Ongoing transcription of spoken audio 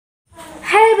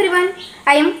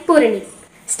I am Purani,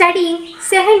 studying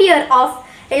second year of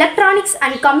Electronics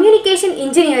and Communication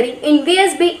Engineering in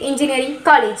V.S.B Engineering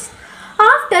College.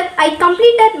 After I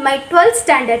completed my 12th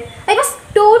standard, I was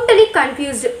totally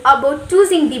confused about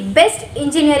choosing the best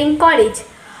engineering college.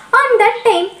 On that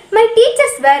time, my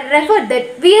teachers were referred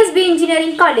that V.S.B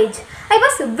Engineering College. I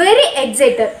was very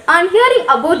excited on hearing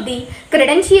about the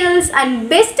credentials and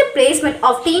best placement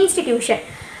of the institution,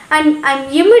 and I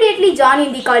immediately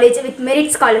joined the college with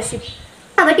merit scholarship.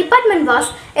 Our department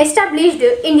was established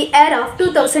in the year of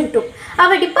 2002.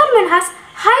 Our department has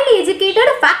highly educated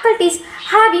faculties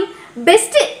having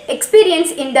best experience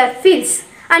in their fields,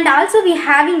 and also we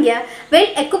having a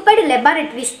well-equipped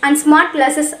laboratories and smart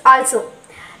classes also.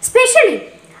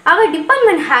 Especially, our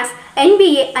department has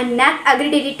NBA and NAC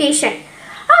accreditation.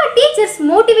 Our teachers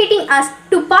motivating us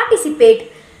to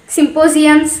participate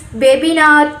symposiums,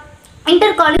 webinar,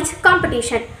 inter-college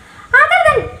competition. Other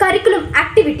than curriculum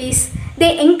activities,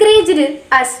 they encouraged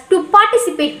us to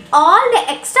participate all the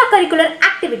extracurricular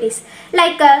activities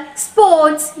like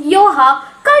sports, yoga,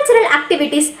 cultural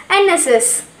activities,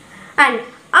 NSS. And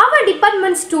our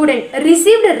department student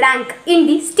received a rank in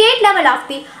the state level of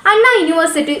the Anna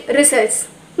University results.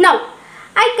 Now,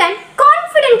 I can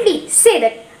confidently say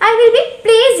that I will be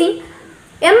placing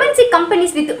MNC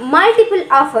companies with multiple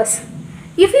offers.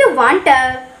 If you want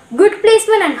a good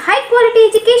placement and high quality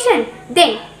education,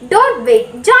 then don't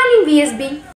wait. Join in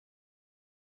V.S.B.